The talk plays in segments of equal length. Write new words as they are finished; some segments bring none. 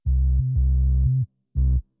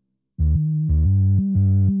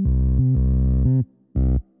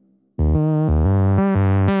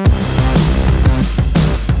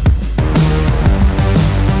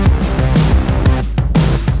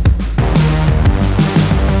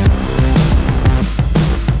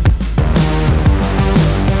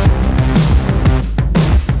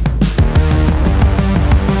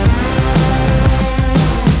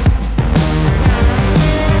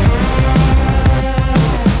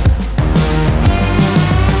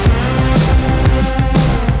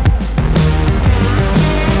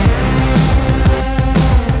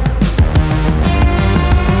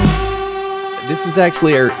is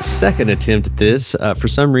actually our second attempt at this. For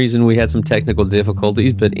some reason, we had some technical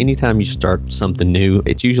difficulties, but anytime you start something new,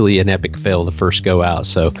 it's usually an epic fail the first go out.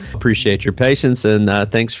 So appreciate your patience, and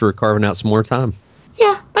thanks for carving out some more time.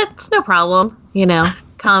 Yeah, that's no problem.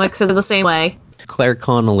 Comics are the same way.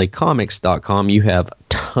 ClaireConnollyComics.com, you have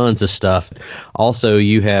tons of stuff. Also,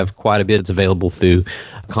 you have quite a bit that's available through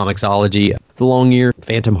Comixology, The Long Year,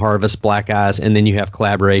 Phantom Harvest, Black Eyes, and then you have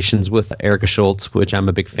collaborations with Erica Schultz, which I'm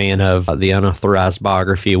a big fan of, the unauthorized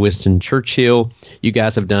biography of Winston Churchill. You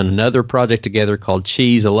guys have done another project together called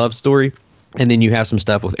Cheese, a Love Story. And then you have some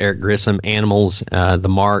stuff with Eric Grissom, Animals, The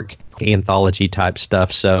Mark, anthology type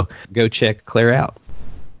stuff. So go check Claire out.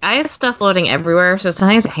 I have stuff loading everywhere, so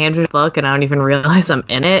sometimes I hand you a book and I don't even realize I'm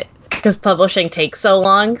in it because publishing takes so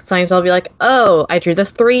long. Sometimes I'll be like, oh, I drew this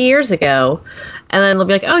 3 years ago. And then they'll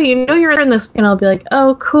be like, oh, you're in this. And I'll be like,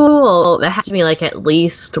 oh, cool. That happens to me like at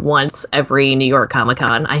least once every New York Comic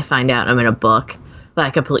Con. I find out I'm in a book that I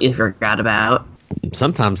completely forgot about.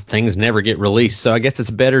 Sometimes things never get released, so I guess it's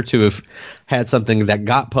better to have had something that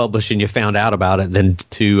got published and you found out about it than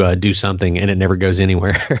to do something and it never goes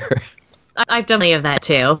anywhere. I've done any of that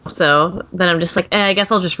too, so then I'm just like, I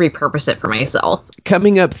guess I'll just repurpose it for myself.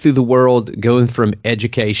 Coming up through the world, going from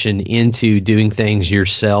education into doing things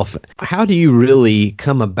yourself, how do you really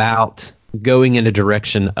come about going in a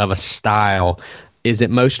direction of a style? Is it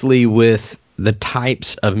mostly with the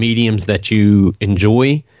types of mediums that you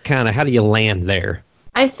enjoy? Kind of, how do you land there?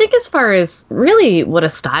 I think as far as really what a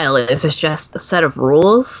style is just a set of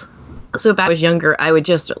rules. So if I was younger, I would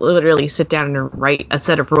just literally sit down and write a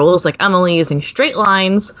set of rules. Like, I'm only using straight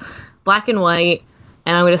lines, black and white,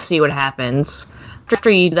 and I'm going to see what happens. After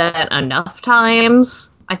you do that enough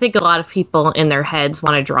times, I think a lot of people in their heads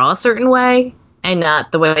want to draw a certain way and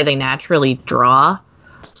not the way they naturally draw.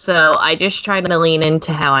 So I just try to lean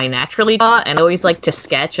into how I naturally draw, and I always like to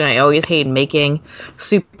sketch, and I always hate making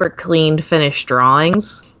super clean, finished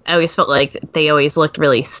drawings. I always felt like they always looked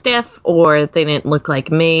really stiff or they didn't look like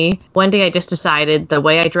me. One day I just decided the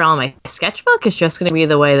way I draw my sketchbook is just going to be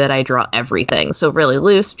the way that I draw everything. So really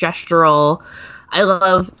loose, gestural. I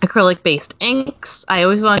love acrylic-based inks. I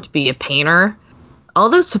always wanted to be a painter. All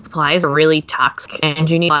those supplies are really toxic and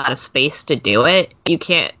you need a lot of space to do it. You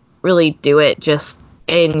can't really do it just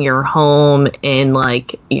in your home, in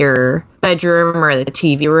like your bedroom or the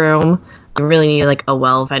TV room. You really need like a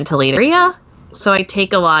well-ventilated area. So I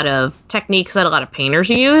take a lot of techniques that a lot of painters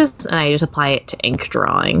use, and I just apply it to ink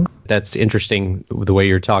drawing. That's interesting, the way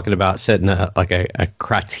you're talking about setting a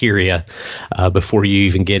criteria before you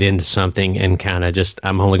even get into something and kind of just,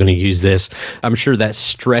 I'm only going to use this. I'm sure that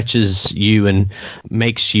stretches you and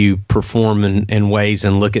makes you perform in ways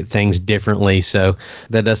and look at things differently. So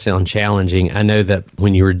that does sound challenging. I know that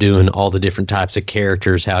when you were doing all the different types of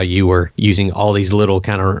characters, how you were using all these little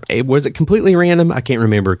kind of, was it completely random? I can't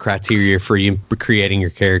remember criteria for you creating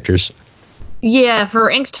your characters. Yeah,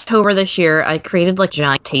 for Inktober this year, I created like a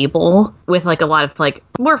giant table with like a lot of like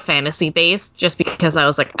more fantasy based, just because I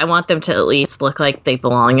was like, I want them to at least look like they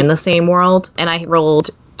belong in the same world. And I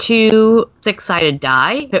rolled 2 6-sided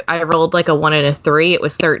die. I rolled like a 1 and a 3. It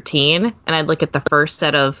was 13. And I'd look at the first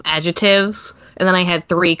set of adjectives. And then I had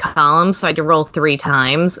 3 columns, so I had to roll 3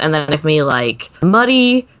 times. And then if me like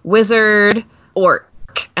muddy, wizard, orc.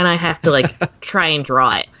 And I have to like try and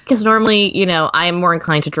draw it. Because normally, I'm more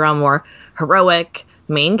inclined to draw more heroic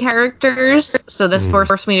main characters, so this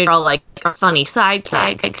forced me to draw like funny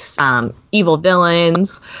sidekicks, evil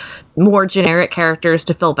villains, more generic characters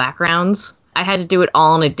to fill backgrounds. I had to do it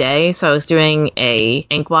all in a day, so I was doing a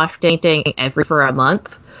ink wash painting for a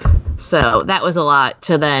month. So that was a lot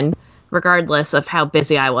to then, regardless of how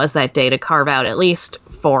busy I was that day, to carve out at least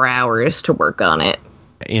 4 hours to work on it.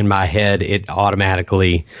 In my head, it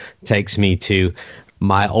automatically takes me to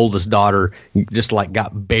my oldest daughter just like got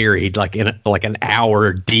buried like in like an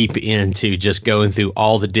hour deep into just going through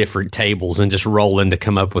all the different tables and just rolling to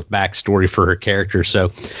come up with backstory for her character.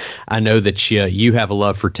 So I know that you have a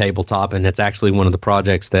love for tabletop, and that's actually one of the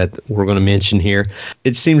projects that we're going to mention here.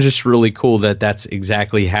 It seems just really cool that that's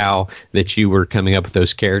exactly how that you were coming up with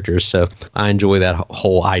those characters. So I enjoy that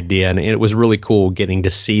whole idea, and it was really cool getting to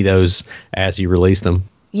see those as you release them.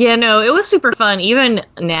 Yeah, no, it was super fun. Even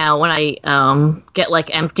now when I get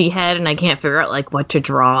like empty head and I can't figure out like what to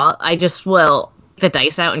draw, I just will get the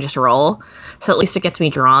dice out and just roll. So at least it gets me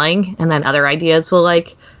drawing, and then other ideas will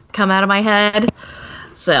like come out of my head.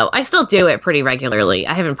 So I still do it pretty regularly.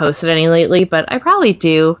 I haven't posted any lately, but I probably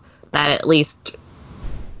do that at least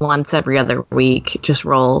once every other week. Just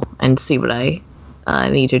roll and see what I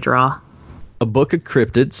need to draw. a book of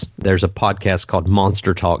cryptids. There's a podcast called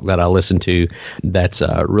Monster Talk that I listen to that's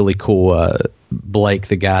really cool. Blake,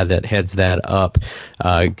 the guy that heads that up,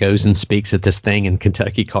 goes and speaks at this thing in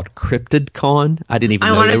Kentucky called CryptidCon. I didn't even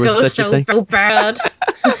know there was such a thing. So bad.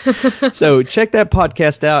 So check that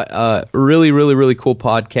podcast out. Really, really, really cool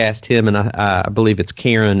podcast. Him and I believe it's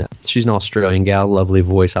Karen. She's an Australian gal, lovely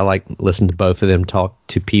voice. I like listening to both of them talk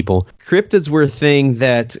to people. Cryptids were a thing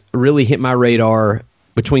that really hit my radar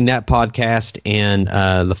between that podcast and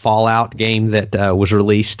the Fallout game that was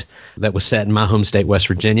released that was set in my home state, West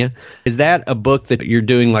Virginia. Is that a book that you're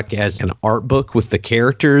doing like as an art book with the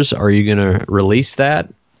characters? Are you going to release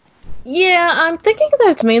that? Yeah, I'm thinking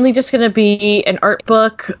that it's mainly just going to be an art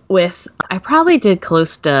book with, I probably did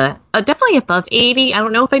close to, definitely above 80. I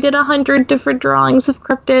don't know if I did 100 different drawings of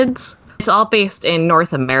cryptids. It's all based in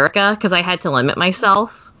North America because I had to limit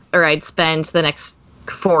myself or I'd spend the next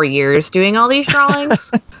 4 years doing all these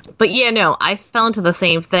drawings. But yeah, no, I fell into the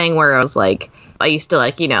same thing where I was like, I used to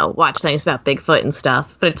like, watch things about Bigfoot and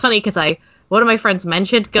stuff. But it's funny because one of my friends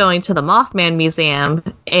mentioned going to the Mothman Museum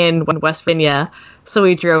in West Virginia. So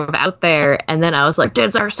we drove out there, and then I was like,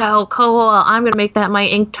 dudes are so cool. I'm going to make that my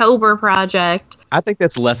Inktober project. I think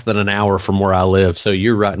that's less than an hour from where I live, so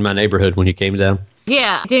you're right in my neighborhood when you came down.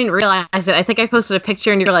 Yeah, I didn't realize it. I think I posted a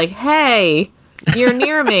picture, and you're like, hey, you're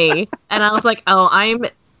near me. And I was like,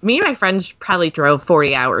 me and my friends probably drove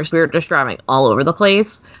 40 hours. We were just driving all over the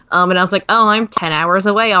place. And I was like, I'm 10 hours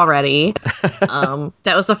away already.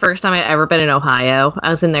 That was the first time I'd ever been in Ohio. I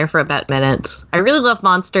was in there for about minutes. I really love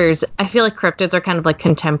monsters. I feel like cryptids are kind of like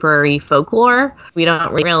contemporary folklore. We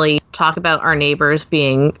don't really talk about our neighbors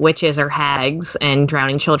being witches or hags and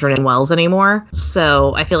drowning children in wells anymore.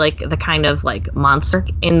 So I feel like the kind of like monster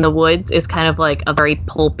in the woods is kind of like a very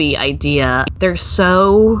pulpy idea. They're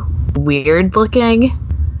so weird looking.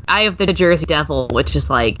 I have the Jersey Devil, which is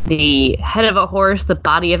like the head of a horse, the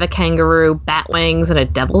body of a kangaroo, bat wings, and a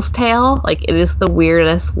devil's tail. Like, it is the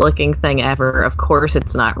weirdest looking thing ever. Of course,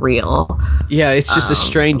 it's not real. Yeah, it's just a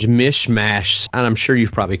strange mishmash, and I'm sure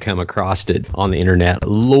you've probably come across it on the internet.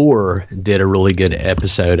 Lore did a really good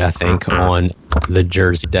episode, I think, on the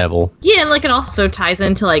Jersey Devil. Yeah, and like it also ties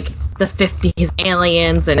into like the 50s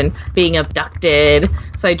aliens and being abducted.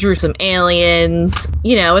 So I drew some aliens.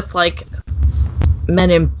 It's like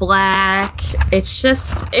Men in Black. It's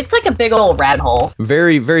like a big old rat hole.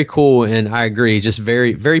 Very, very cool, and I agree. Just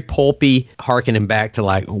very, very pulpy, harkening back to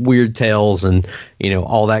like Weird Tales and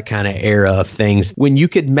all that kind of era of things. When you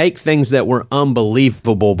could make things that were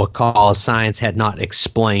unbelievable because science had not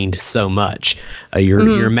explained so much.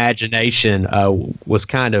 Your imagination was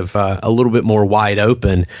kind of a little bit more wide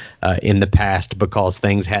open in the past because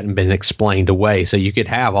things hadn't been explained away. So you could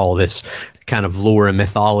have all this kind of lore and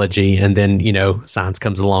mythology, and then science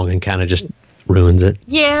comes along and kind of just ruins it.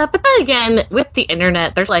 Yeah, but then again, with the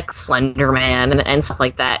internet, there's like Slender Man and stuff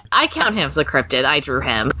like that. I count him as a cryptid. I drew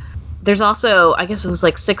him. There's also, I guess it was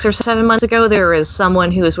like 6 or 7 months ago, there was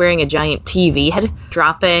someone who was wearing a giant TV head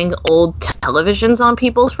dropping old televisions on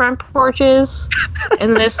people's front porches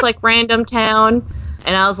in this like random town.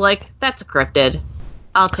 And I was like, that's a cryptid.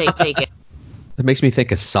 I'll take it. That makes me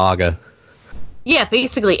think of Saga. Yeah,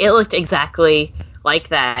 basically, it looked exactly like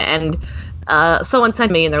that. And someone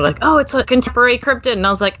sent me, and they're like, oh, it's a contemporary cryptid. And I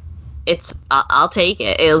was like, I'll take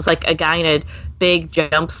it. It was like a guy in a big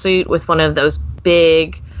jumpsuit with one of those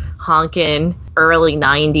big honking early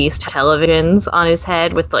 90s televisions on his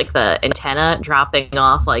head with like the antenna dropping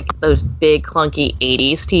off like those big clunky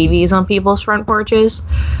 80s TVs on people's front porches.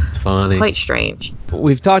 Funny. Quite strange.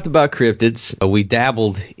 We've talked about cryptids. We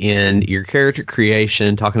dabbled in your character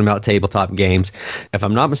creation, talking about tabletop games. If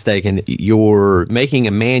I'm not mistaken, you're making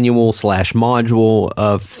a manual / module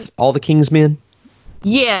of all the Kingsmen?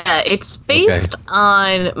 Yeah, it's based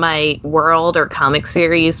on my world or comic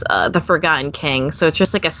series, The Forgotten King. So it's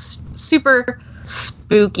just like a super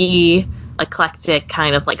spooky, eclectic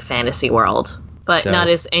kind of like fantasy world, but not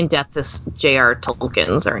as in-depth as J.R.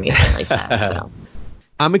 Tolkien's or anything like that. So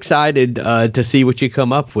I'm excited to see what you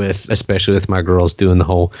come up with, especially with my girls doing the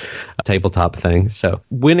whole tabletop thing. So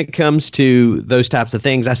when it comes to those types of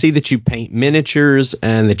things, I see that you paint miniatures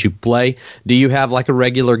and that you play. Do you have like a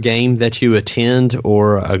regular game that you attend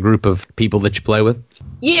or a group of people that you play with?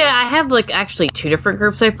 Yeah, I have like actually 2 different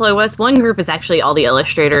groups I play with. One group is actually all the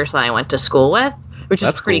illustrators that I went to school with, which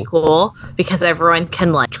is pretty cool because everyone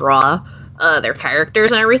can like draw their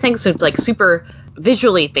characters and everything. So it's like super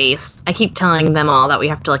visually based. I keep telling them all that we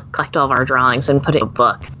have to like collect all of our drawings and put it in a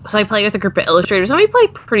book. So I play with a group of illustrators, and we play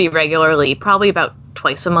pretty regularly, probably about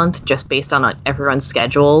twice a month, just based on everyone's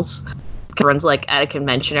schedules. Everyone's like at a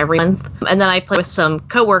convention every month. And then I play with some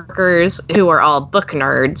coworkers who are all book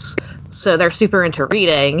nerds. so they're super into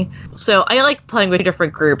reading. So I like playing with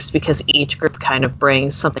different groups because each group kind of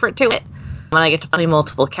brings something different to it. When I get to play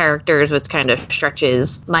multiple characters, which kind of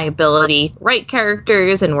stretches my ability to write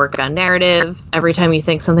characters and work on narrative. Every time you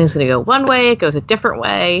think something's going to go one way, it goes a different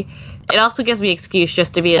way. It also gives me an excuse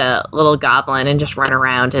just to be a little goblin and just run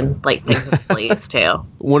around and light things in place, too.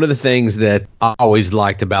 One of the things that I always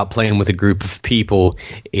liked about playing with a group of people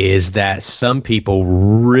is that some people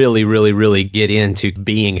really, really, really get into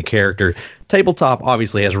being a character. Tabletop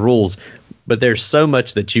obviously has rules, but there's so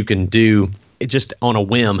much that you can do just on a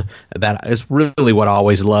whim. That is really what I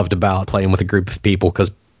always loved about playing with a group of people,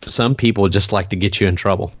 because some people just like to get you in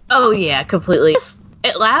trouble. Oh, yeah, completely.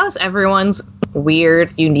 It allows everyone's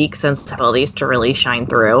weird, unique sensibilities to really shine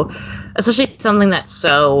through, especially something that's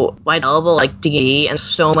so wide available like D&D and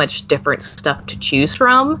so much different stuff to choose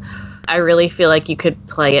from. I really feel like you could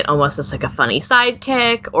play it almost as like a funny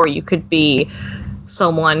sidekick, or you could be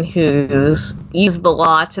someone who's used the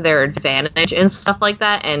law to their advantage and stuff like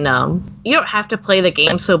that. And you don't have to play the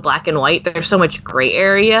game so black and white. There's so much gray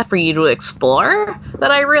area for you to explore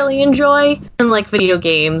that I really enjoy. And like video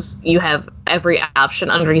games, you have every option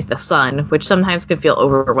underneath the sun, which sometimes can feel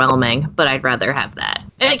overwhelming, but I'd rather have that.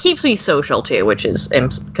 And it keeps me social too, which is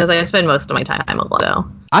because I spend most of my time alone.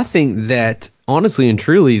 So I think that honestly and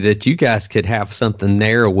truly that you guys could have something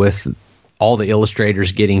there with all the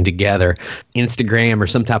illustrators getting together, Instagram or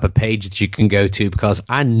some type of page that you can go to, because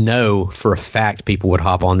I know for a fact people would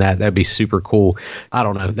hop on that. That'd be super cool. I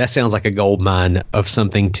don't know. That sounds like a gold mine of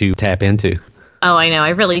something to tap into. Oh, I know. I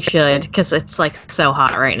really should, because it's like so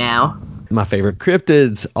hot right now. My favorite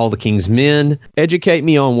cryptids, All the King's Men. Educate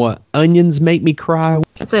me on what Onions Make Me Cry.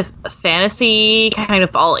 It's a fantasy kind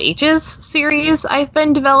of all ages series I've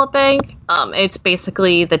been developing. It's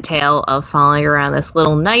basically the tale of following around this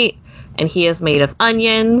little knight, and he is made of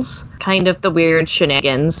onions, kind of the weird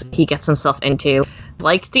shenanigans he gets himself into.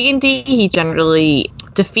 Like D&D, he generally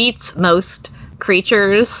defeats most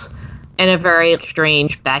creatures in a very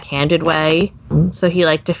strange backhanded way. So he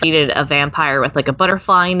defeated a vampire with a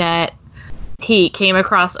butterfly net. He came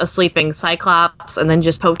across a sleeping cyclops and then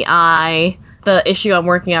just poked the eye. The issue I'm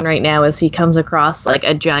working on right now is he comes across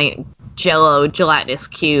a giant jello gelatinous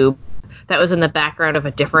cube that was in the background of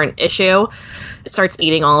a different issue. It starts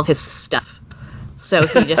eating all of his stuff. So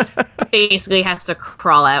he just basically has to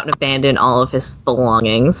crawl out and abandon all of his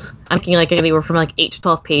belongings. I'm thinking anywhere from 8 to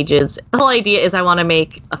 12 pages. The whole idea is I want to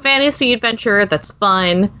make a fantasy adventure that's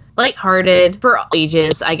fun, lighthearted, for all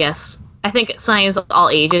ages, I guess. I think Science All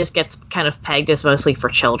Ages gets kind of pegged as mostly for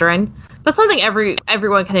children, but something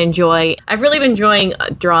everyone can enjoy. I've really been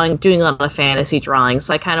enjoying doing a lot of fantasy drawings,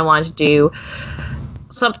 so I kind of wanted to do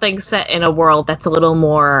something set in a world that's a little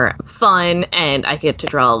more fun, and I get to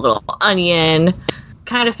draw a little onion,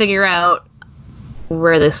 kind of figure out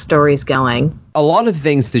where this story's going. A lot of the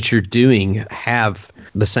things that you're doing have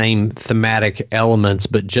the same thematic elements,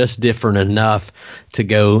 but just different enough to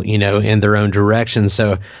go, in their own direction.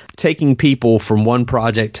 So taking people from one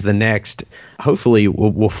project to the next, hopefully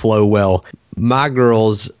will flow well. My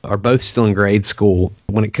girls are both still in grade school.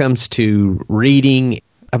 When it comes to reading,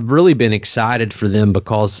 I've really been excited for them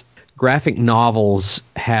because graphic novels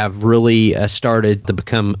have really started to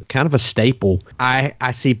become kind of a staple.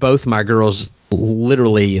 I see both my girls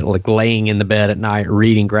literally laying in the bed at night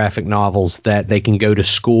reading graphic novels that they can go to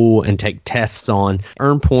school and take tests on,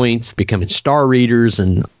 earn points, becoming star readers,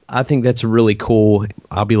 and I think that's really cool.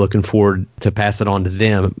 I'll be looking forward to pass it on to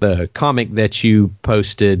them. The comic that you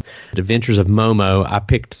posted, Adventures of Momo, I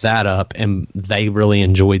picked that up and they really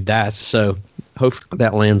enjoyed that. So hopefully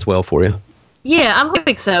that lands well for you. Yeah, I'm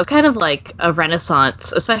hoping so. Kind of like a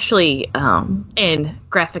renaissance, especially in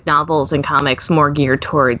graphic novels and comics more geared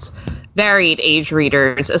towards varied age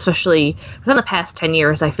readers, especially within the past 10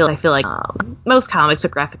 years. I feel like most comics or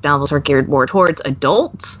graphic novels are geared more towards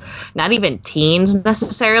adults, not even teens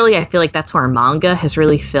necessarily. I feel like that's where manga has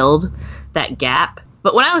really filled that gap.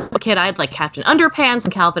 But when I was a kid, I had Captain Underpants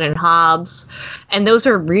and Calvin and Hobbes, and those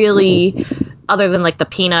are really, other than the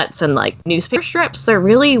Peanuts and newspaper strips, there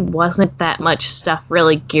really wasn't that much stuff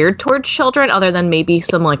really geared towards children, other than maybe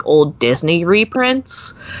some old Disney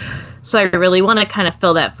reprints. So I really want to kind of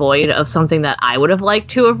fill that void of something that I would have liked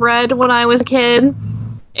to have read when I was a kid,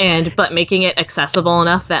 but making it accessible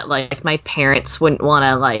enough that my parents wouldn't want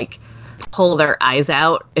to pull their eyes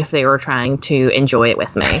out if they were trying to enjoy it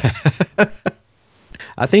with me.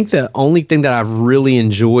 I think the only thing that I've really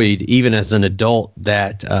enjoyed, even as an adult,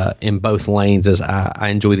 that in both lanes, is I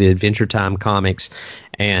enjoy the Adventure Time comics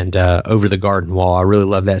and Over the Garden Wall. I really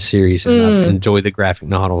love that series, and I've enjoyed the graphic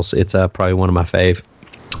novels. It's probably one of my fave.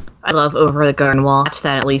 I love Over the Garden Wall. I watch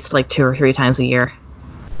that at least 2 or 3 times a year.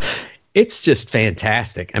 It's just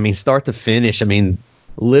fantastic. I mean, start to finish. I mean,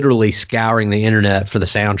 literally scouring the internet for the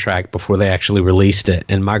soundtrack before they actually released it.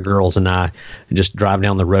 And my girls and I just drive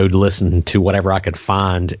down the road listening to whatever I could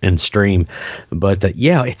find and stream. But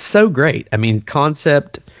yeah, it's so great. I mean,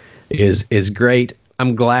 concept is great.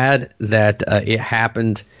 I'm glad that it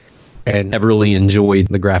happened, and I've really enjoyed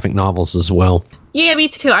the graphic novels as well. Yeah, me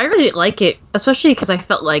too. I really like it, especially because I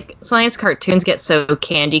felt like science cartoons get so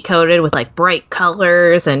candy coated with like bright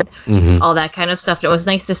colors and all that kind of stuff. And it was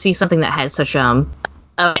nice to see something that had such a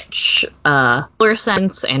rich color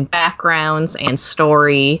sense and backgrounds and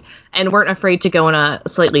story, and weren't afraid to go in a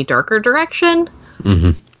slightly darker direction.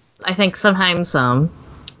 I think sometimes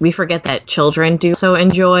we forget that children do so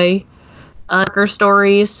enjoy darker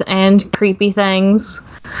stories and creepy things.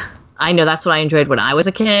 I know that's what I enjoyed when I was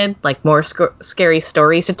a kid, like more scary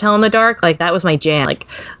stories to tell in the dark. Like that was my jam, like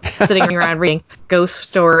sitting around reading ghost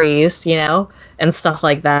stories, you know, and stuff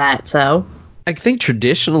like that. So I think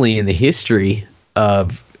traditionally in the history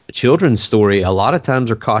of children's story, a lot of times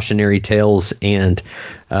are cautionary tales and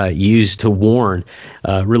used to warn,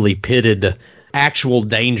 really pitted actual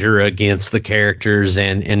danger against the characters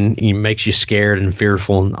and it makes you scared and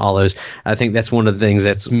fearful and all those. I think that's one of the things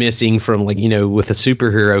that's missing from, like, you know, with the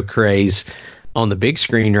superhero craze on the big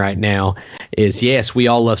screen right now is, yes, we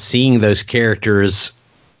all love seeing those characters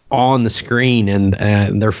on the screen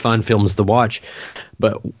and they're fun films to watch.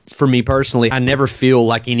 But for me personally, I never feel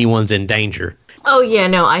like anyone's in danger. Oh, yeah,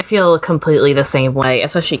 no, I feel completely the same way,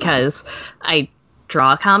 especially because I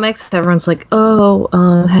draw comics. Everyone's like, oh,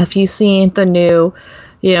 have you seen the new,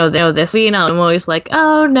 this? You know, I'm always like,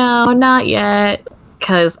 oh, no, not yet.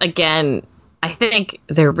 Because, again, I think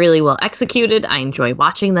they're really well executed. I enjoy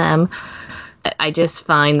watching them. I just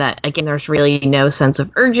find that, again, there's really no sense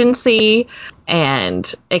of urgency,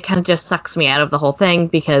 and it kind of just sucks me out of the whole thing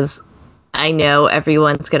because I know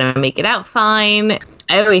everyone's going to make it out fine.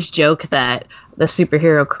 I always joke that the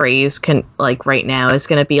superhero craze right now is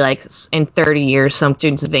going to be like in 30 years some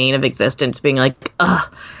dude's vein of existence being like,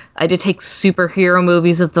 ugh, I did take superhero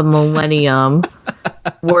movies of the millennium.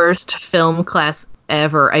 Worst film class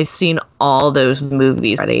ever. I've seen all those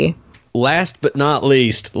movies already. Last but not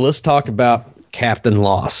least, let's talk about Captain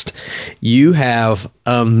Lost. You have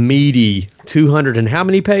a meaty 200 and how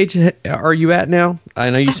many pages are you at now? I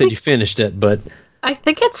know you said you finished it, but I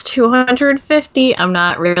think it's 250. I'm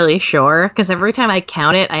not really sure because every time I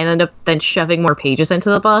count it, I end up then shoving more pages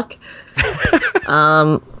into the book.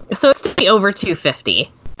 So it's to be over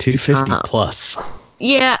 250. 250 plus.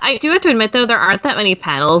 Yeah, I do have to admit, though, there aren't that many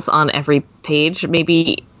panels on every page.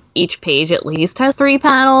 Maybe each page at least has 3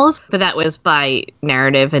 panels, but that was by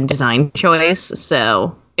narrative and design choice,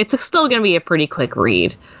 so it's still going to be a pretty quick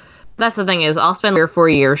read. That's the thing is, I'll spend 3 or 4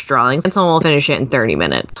 years drawing, and someone will finish it in 30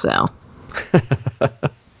 minutes, so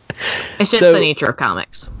it's just the nature of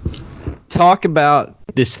comics. Talk about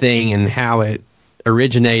this thing and how it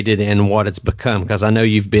originated and what it's become, because I know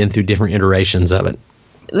you've been through different iterations of it.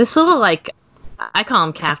 This little, I call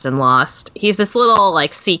him Captain Lost. He's this little,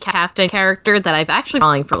 sea captain character that I've actually been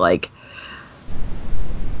drawing for,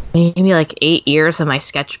 maybe 8 years in my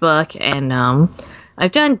sketchbook, and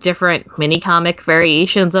I've done different mini-comic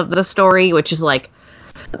variations of the story, which is,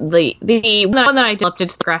 the one that I developed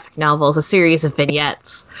into the graphic novel is a series of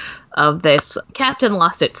vignettes of this captain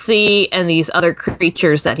lost at sea and these other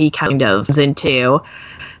creatures that he kind of is into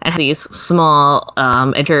and has these small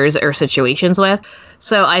adventures or situations with.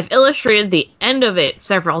 So I've illustrated the end of it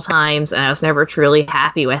several times, and I was never truly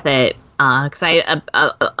happy with it because I had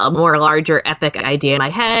a more larger epic idea in my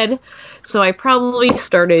head. So I probably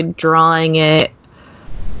started drawing it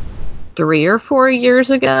 3 or 4 years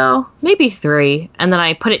ago, maybe 3, and then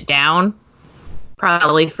I put it down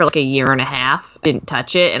probably for a year and a half. Didn't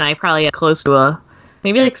touch it, and I probably had close to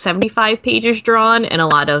maybe 75 pages drawn and a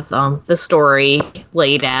lot of the story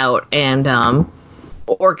laid out and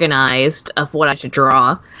organized of what I should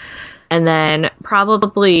draw. And then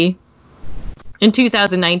probably in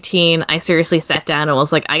 2019, I seriously sat down and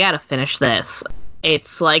was like, I gotta finish this.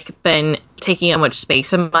 It's been taking up much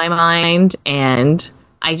space in my mind, and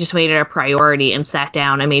I just made it a priority and sat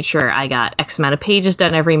down and made sure I got X amount of pages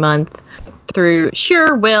done every month. Through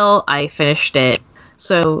sheer will, I finished it.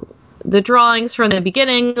 So the drawings from the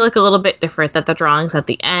beginning look a little bit different than the drawings at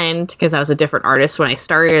the end because I was a different artist when I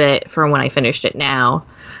started it from when I finished it now.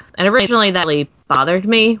 And originally that really bothered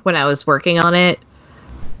me when I was working on it.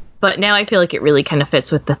 But now I feel like it really kind of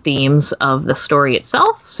fits with the themes of the story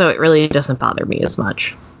itself, so it really doesn't bother me as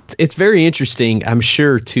much. It's very interesting, I'm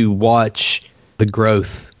sure, to watch the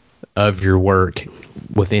growth of your work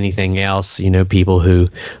with anything else. You know, people who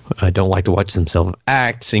don't like to watch themselves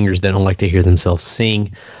act, singers that don't like to hear themselves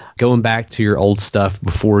sing. Going back to your old stuff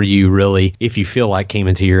before you really, if you feel like, came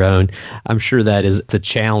into your own, I'm sure that is a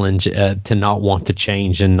challenge to not want to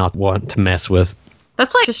change and not want to mess with.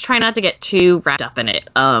 That's why I just try not to get too wrapped up in it.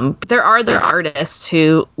 There are other artists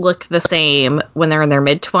who look the same when they're in their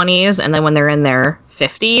mid-20s, and then when they're in their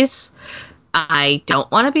 50s. I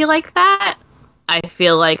don't want to be like that. I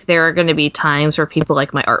feel like there are going to be times where people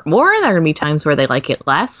like my art more, and there are going to be times where they like it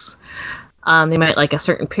less. They might like a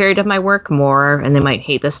certain period of my work more, and they might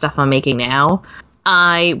hate the stuff I'm making now.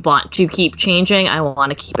 I want to keep changing. I want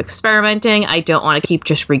to keep experimenting. I don't want to keep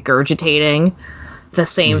just regurgitating the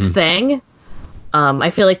same thing. I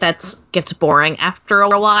feel like that gets boring after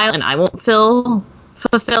a while, and I won't feel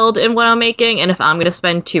fulfilled in what I'm making. And if I'm going to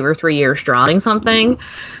spend 2 or 3 years drawing something,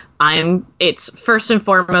 it's first and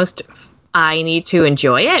foremost, I need to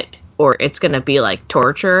enjoy it, or it's going to be like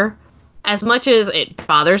torture. As much as it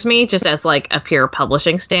bothers me, just as like a pure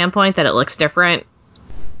publishing standpoint, that it looks different,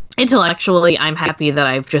 intellectually, I'm happy that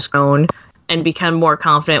I've just grown and become more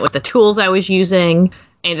confident with the tools I was using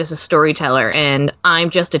and as a storyteller. And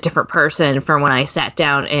I'm just a different person from when I sat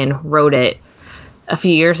down and wrote it a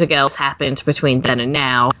few years ago. What's happened between then and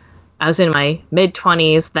now? I was in my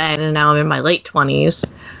mid-20s then, and now I'm in my late 20s.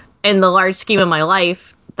 In the large scheme of my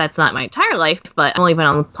life, that's not my entire life, but I've only been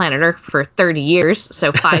on planet Earth for 30 years,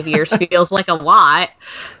 so 5 years feels like a lot.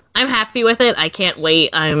 I'm happy with it. I can't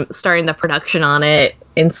wait. I'm starting the production on it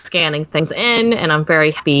and scanning things in, and I'm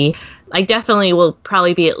very happy. I definitely will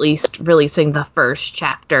probably be at least releasing the first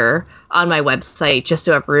chapter on my website just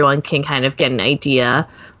so everyone can kind of get an idea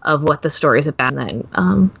of what the story's about, and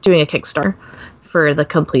then doing a Kickstarter for the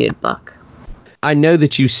completed book. I know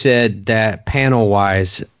that you said that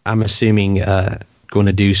panel-wise, I'm assuming going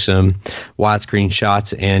to do some widescreen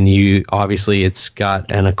shots, and you obviously it's got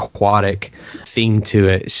an aquatic theme to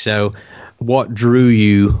it. So what drew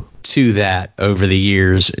you to that over the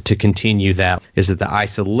years to continue that? Is it the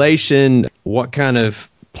isolation? What kind of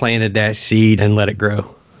planted that seed and let it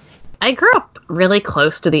grow? I grew up really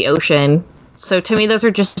close to the ocean, so to me those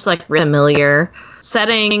are just like familiar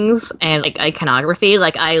settings and like iconography.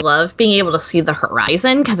 Like, I love being able to see the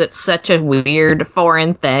horizon because it's such a weird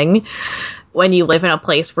foreign thing when you live in a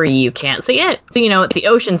place where you can't see it. So, you know, the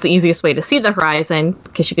ocean's the easiest way to see the horizon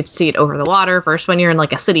because you could see it over the water versus when you're in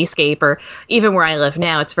like a cityscape, or even where I live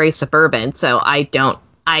now, it's very suburban. So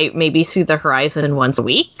I maybe see the horizon once a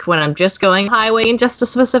week when I'm just going highway in just a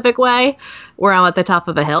specific way where I'm at the top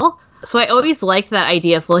of a hill. So I always liked that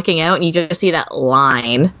idea of looking out and you just see that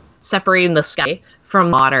line separating the sky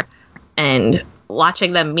from water and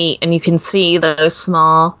watching them meet, and you can see those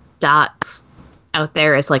small dots out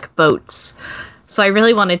there as like boats. So I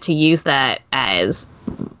really wanted to use that as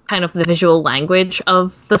kind of the visual language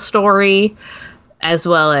of the story, as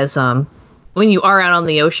well as when you are out on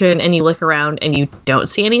the ocean and you look around and you don't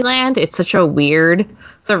see any land, it's such a weird,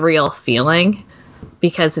 surreal feeling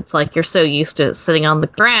because it's like you're so used to sitting on the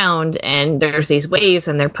ground and there's these waves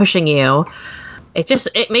and they're pushing you.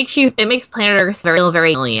 It makes planet Earth very,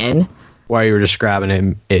 very alien. While you were describing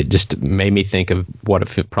it, it just made me think of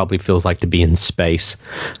what it probably feels like to be in space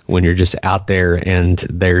when you're just out there and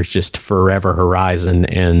there's just forever horizon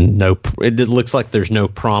and it looks like there's no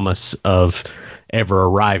promise of ever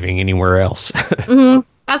arriving anywhere else. Mm-hmm.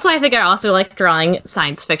 That's why I think I also like drawing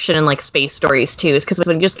science fiction and like space stories too, is because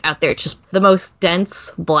when you're just out there, it's just the most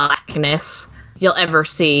dense blackness you'll ever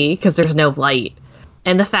see because there's no light.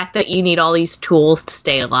 And the fact that you need all these tools to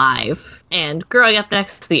stay alive. And growing up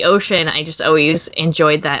next to the ocean, I just always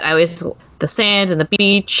enjoyed that. I always the sand and the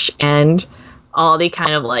beach and all the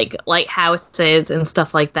kind of like lighthouses and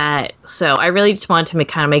stuff like that. So I really just wanted to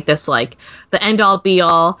kind of make this like the end all be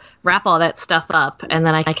all, wrap all that stuff up, and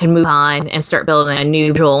then I can move on and start building a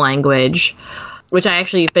new visual language, which I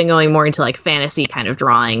actually have been going more into like fantasy kind of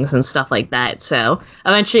drawings and stuff like that. So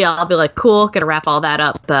eventually I'll be like, cool, gonna wrap all that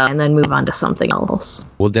up and then move on to something else.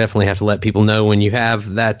 We'll definitely have to let people know when you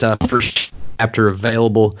have that first chapter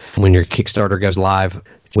available, when your Kickstarter goes live.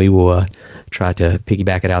 We will try to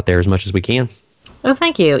piggyback it out there as much as we can. Oh,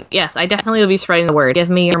 thank you. Yes, I definitely will be spreading the word. Give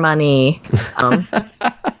me your money.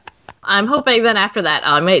 I'm hoping then after that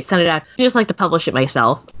I might send it out. I just like to publish it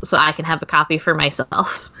myself so I can have a copy for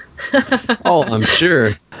myself. Oh, I'm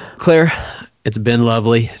sure. Claire, it's been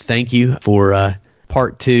lovely. Thank you for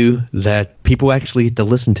part 2 that people actually get to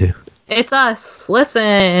listen to. It's us.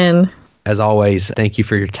 Listen. As always, thank you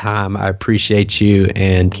for your time. I appreciate you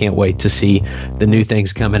and can't wait to see the new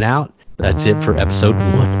things coming out. That's it for episode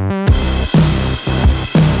 1.